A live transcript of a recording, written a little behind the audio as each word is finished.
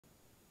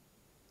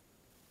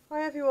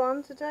Hi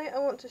everyone, today I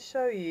want to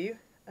show you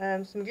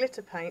some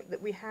glitter paint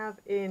that we have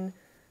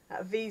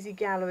at Vesey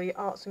Gallery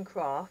Arts and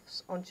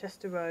Crafts on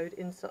Chester Road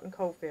in Sutton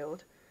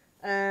Coldfield.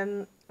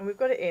 And we've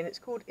got it in. It's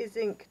called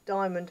Izink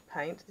Diamond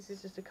Paint. This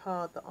is just a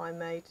card that I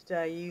made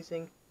today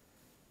using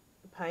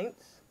the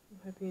paints.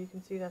 I'm hoping you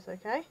can see that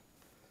okay.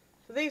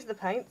 So these are the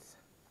paints.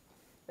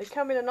 They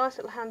come in a nice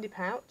little handy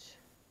pouch.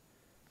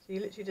 So you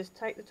literally just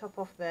take the top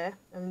off there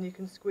and then you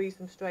can squeeze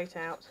them straight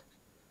out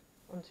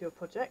onto your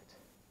project.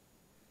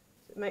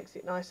 It makes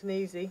it nice and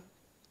easy,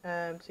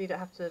 so you don't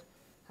have to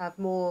have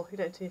more, you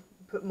don't have to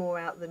put more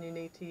out than you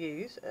need to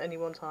use at any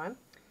one time.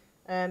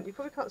 You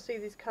probably can't see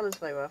these colours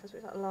very well. If I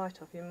switch that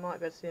light off, you might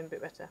be able to see them a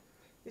bit better.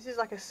 This is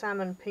like a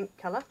salmon pink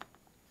colour.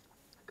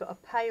 Got a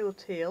pale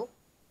teal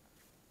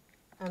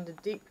and a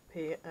deep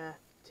teal.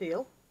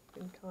 You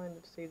can kind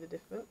of see the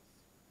difference.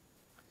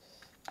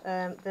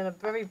 Then a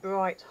very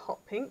bright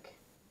hot pink,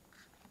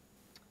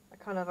 a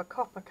kind of a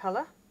copper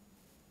colour,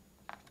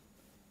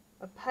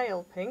 a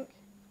pale pink,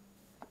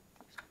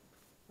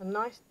 a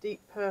nice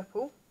deep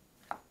purple,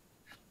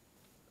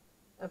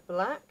 a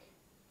black,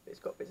 but it's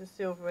got bits of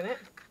silver in it,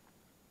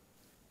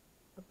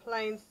 a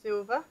plain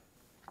silver,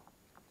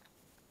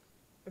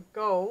 a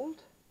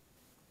gold,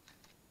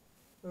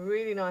 a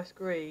really nice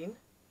green,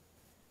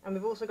 and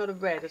we've also got a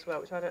red as well,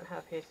 which I don't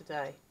have here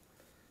today.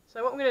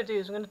 So what I'm going to do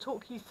is I'm going to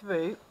talk you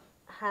through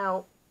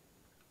how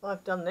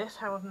I've done this,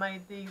 how I've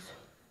made these,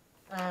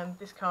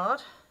 this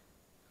card,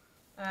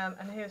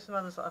 and here's some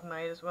others that I've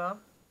made as well.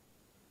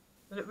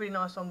 They look really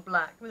nice on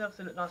black. They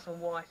also look nice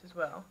on white as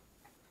well.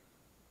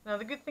 Now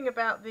the good thing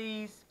about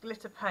these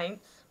glitter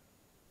paints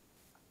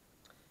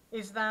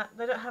is that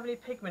they don't have any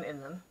pigment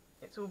in them.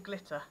 It's all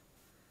glitter.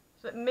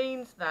 So it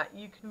means that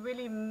you can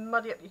really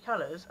muddy up your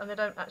colours and they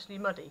don't actually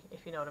muddy,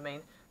 if you know what I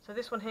mean. So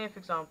this one here, for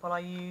example, I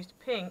used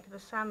pink, the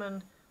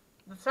salmon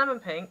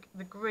pink,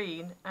 the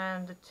green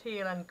and the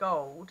teal and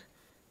gold,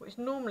 which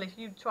normally if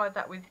you tried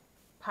that with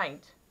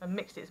paint and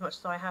mixed it as much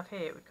as I have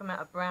here, it would come out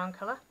a brown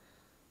colour.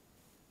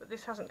 But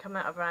this hasn't come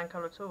out a brown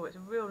colour at all. It's a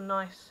real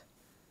nice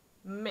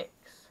mix.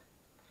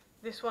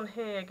 This one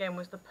here again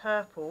was the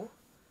purple,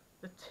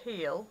 the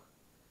teal,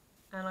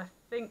 and I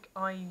think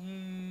I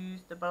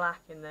used the black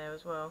in there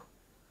as well.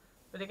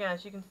 But again,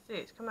 as you can see,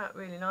 it's come out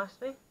really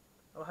nicely.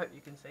 I hope you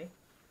can see.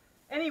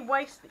 Any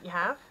waste that you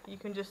have, you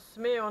can just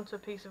smear onto a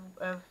piece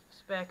of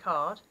spare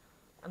card,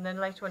 and then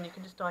later on you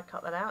can just die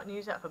cut that out and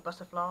use that for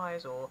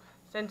butterflies or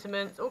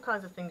sentiments, all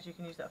kinds of things you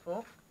can use that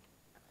for.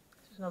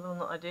 This is another one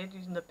that I did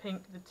using the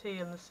pink, the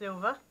teal and the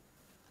silver.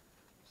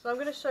 So I'm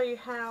going to show you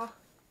how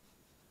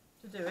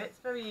to do it. It's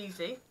very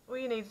easy. All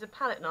you need is a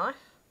palette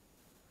knife,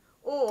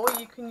 or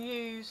you can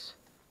use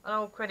an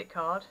old credit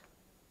card.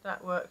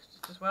 That works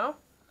just as well.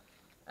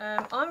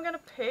 I'm going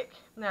to pick,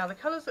 now the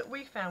colours that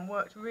we found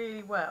worked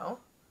really well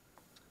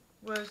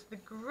was the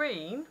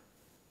green,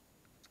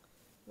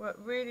 worked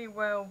really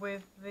well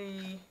with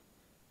the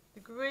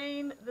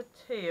green, the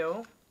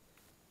teal,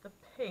 the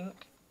pink,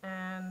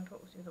 and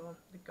what was the other one?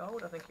 The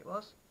gold, I think it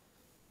was.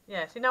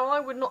 Yeah, see now I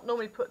would not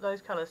normally put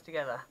those colours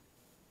together,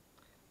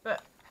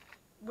 but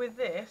with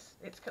this,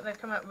 they've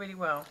come out really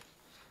well.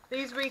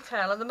 These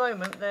retail at the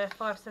moment, they're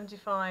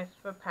 £5.75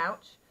 for a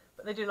pouch,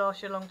 but they do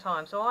last you a long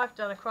time. So I've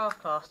done a craft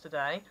class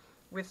today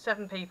with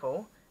 7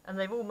 people, and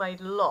they've all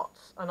made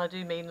lots, and I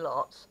do mean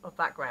lots, of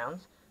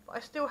backgrounds, but I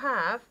still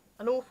have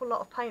an awful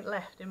lot of paint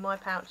left in my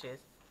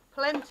pouches.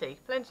 Plenty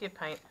of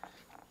paint.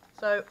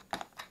 So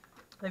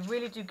they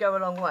really do go a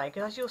long way,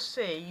 because as you'll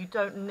see, you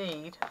don't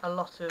need a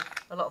lot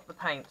of the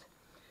paint.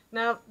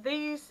 Now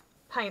these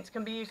paints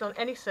can be used on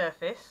any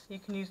surface. You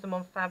can use them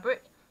on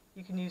fabric,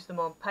 you can use them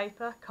on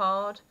paper,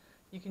 card,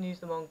 you can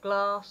use them on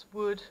glass,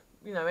 wood,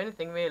 you know,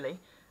 anything really.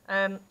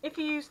 If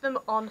you use them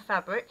on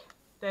fabric,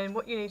 then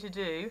what you need to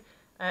do,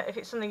 if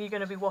it's something you're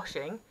going to be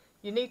washing,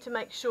 you need to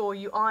make sure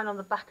you iron on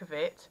the back of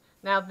it.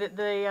 Now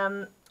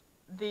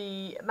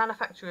the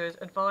manufacturers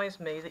advise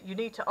me that you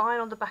need to iron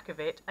on the back of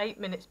it 8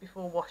 minutes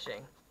before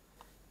washing.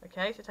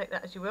 Okay, so take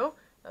that as you will.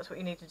 That's what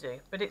you need to do.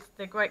 But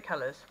they're great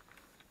colours.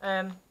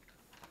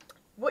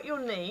 What you'll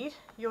need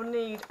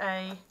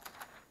a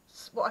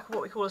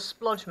what we call a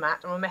splodge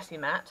mat or a messy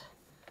mat.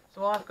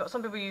 So I've got,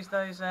 some people use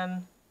those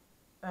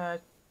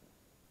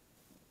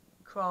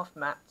craft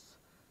mats,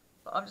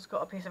 but I've just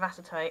got a piece of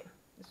acetate.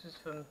 This was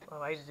from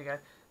ages ago.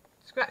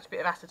 Scratch a bit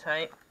of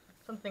acetate,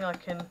 something I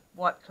can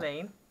wipe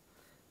clean.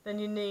 Then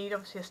you need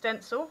obviously a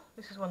stencil.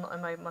 This is one that I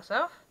made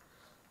myself.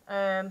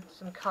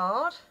 Some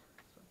card. So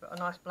I've got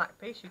a nice black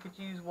piece. You could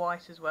use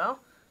white as well.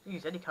 You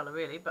use any colour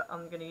really, but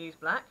I'm going to use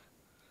black.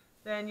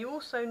 Then you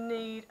also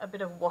need a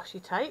bit of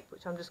washi tape,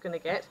 which I'm just going to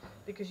get,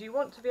 because you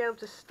want to be able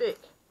to stick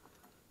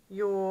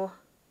your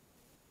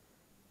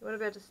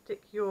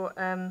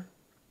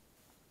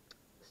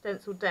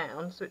stencil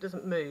down so it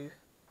doesn't move.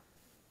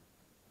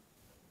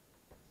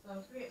 So I'm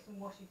just going to get some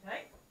washi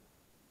tape.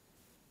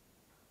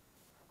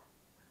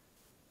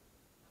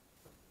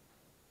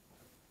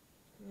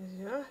 There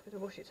you are, a bit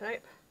of washi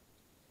tape.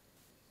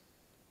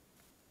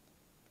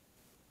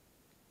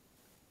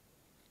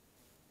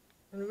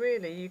 And really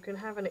really you can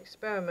have an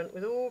experiment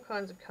with all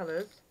kinds of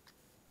colours,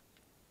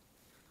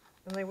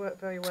 and they work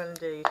very well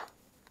indeed.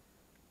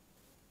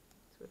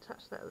 So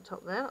attach that at the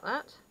top there, like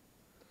that.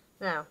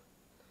 Now,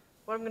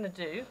 what I'm going to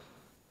do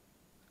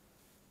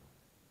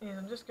is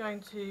I'm just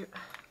going to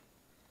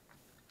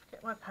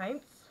get my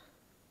paints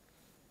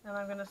and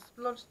I'm going to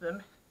splodge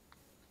them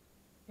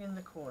in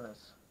the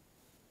corners.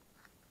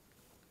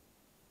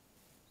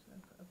 So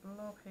put a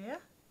blob here,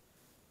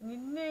 and you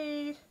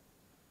need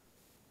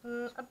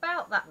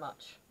about that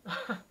much.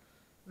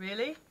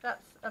 Really,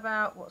 that's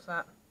about, what's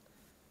that?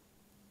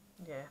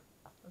 Yeah,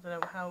 I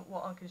don't know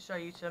what I can show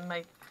you to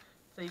make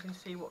so you can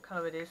see what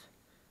colour it is.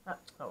 Not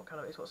what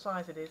colour it is, what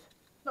size it is.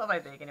 Not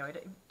very big anyway,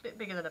 a bit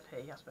bigger than a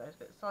pea I suppose, a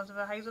bit the size of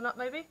a hazelnut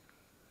maybe.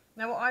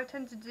 Now what I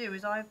tend to do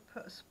is I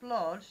put a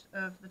splodge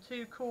of the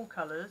two cool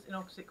colours in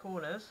opposite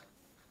corners,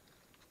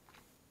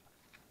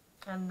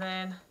 and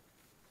then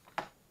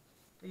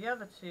the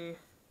other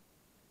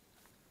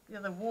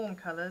warm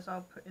colours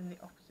I'll put in the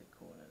opposite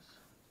corners.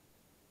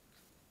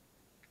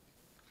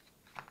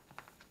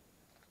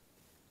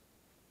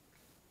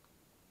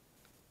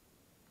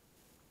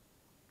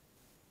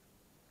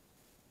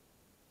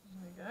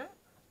 There we go.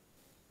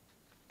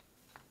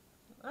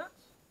 Like that.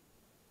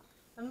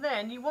 And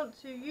then you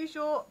want to use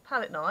your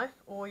palette knife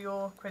or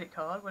your credit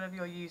card, whatever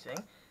you're using,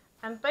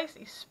 and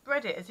basically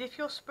spread it as if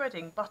you're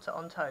spreading butter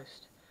on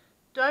toast.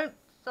 Don't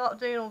start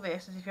doing all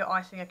this as if you're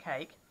icing a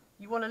cake.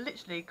 You want to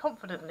literally,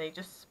 confidently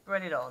just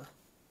spread it on.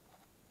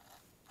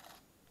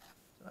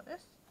 So like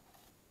this.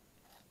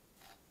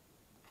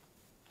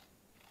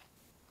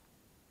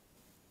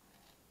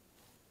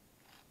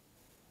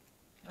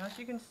 Now, as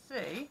you can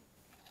see,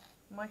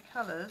 my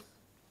colours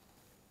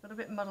got a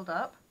bit muddled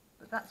up,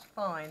 but that's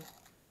fine.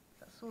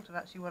 That's sort of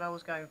actually what I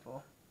was going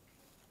for.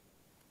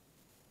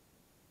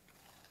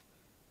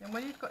 And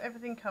when you've got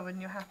everything covered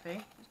and you're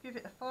happy, just give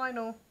it a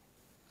final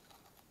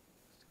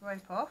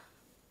scrape off.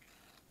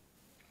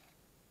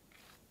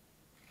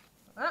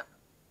 Like that.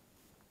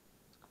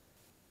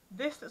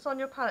 This that's on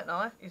your palette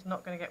knife is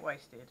not going to get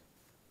wasted.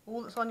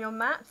 All that's on your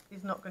mat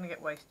is not going to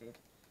get wasted.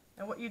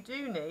 Now what you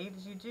do need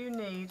is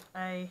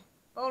a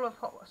bowl of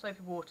hot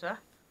soapy water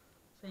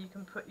so you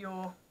can put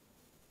your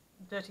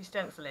dirty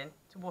stencil in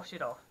to wash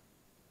it off.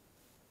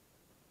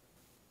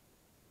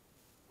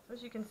 So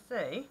as you can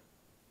see,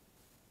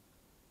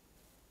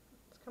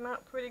 it's come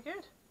out pretty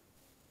good.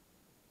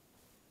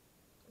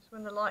 Just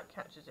when the light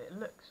catches it, it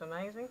looks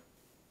amazing.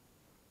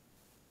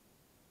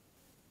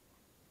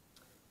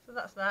 So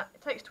that's that.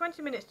 It takes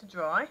 20 minutes to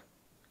dry.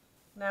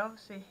 Now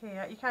obviously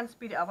here, you can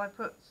speed it up. I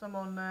put some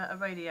on a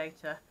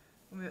radiator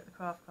when we were at the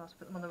craft class,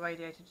 put them on the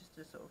radiator just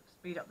to sort of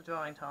speed up the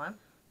drying time.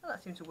 And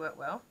that seemed to work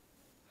well.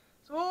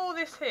 So all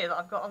this here that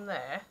I've got on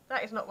there,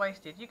 that is not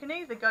wasted. You can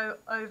either go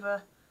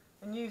over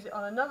and use it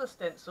on another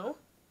stencil,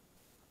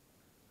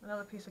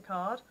 another piece of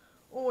card,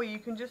 or you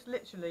can just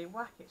literally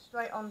whack it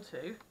straight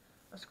onto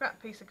a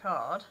scrap piece of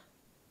card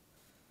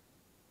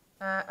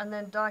and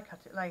then die cut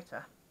it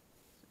later,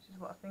 which is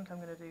what I think I'm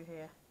going to do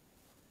here.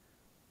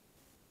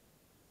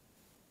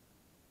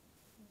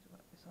 Just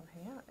whack this on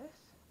here like this,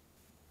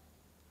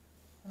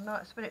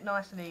 and spread it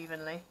nice and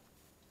evenly.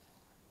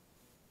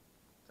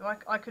 So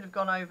I could have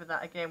gone over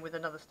that again with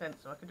another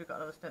stencil. I could have got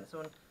another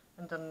stencil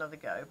and done another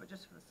go, but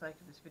just for the sake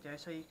of this video,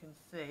 so you can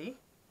see,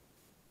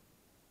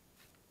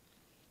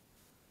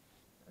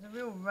 there's a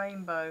real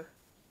rainbow.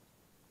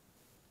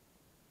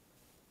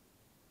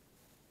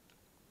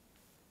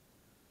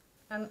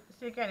 And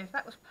see again, if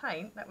that was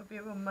paint, that would be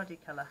a real muddy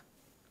colour.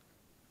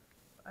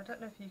 But I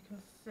don't know if you can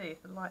see,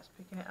 if the light's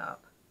picking it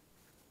up,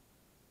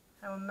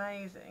 how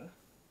amazing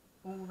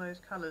all those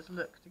colours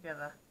look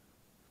together.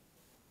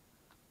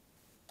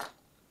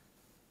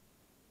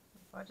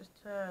 If I just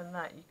turn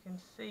that, you can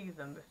see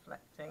them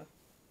reflecting,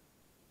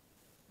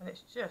 and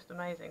it's just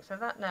amazing. So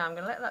that now, I'm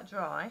going to let that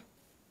dry,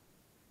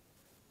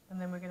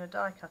 and then we're going to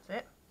die cut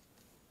it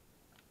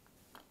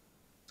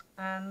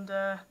and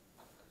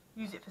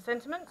use it for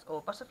sentiments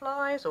or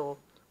butterflies or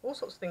all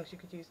sorts of things you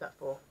could use that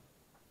for.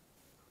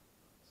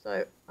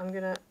 So I'm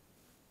going to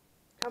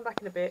come back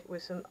in a bit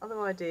with some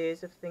other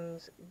ideas of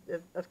things,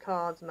 of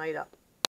cards made up.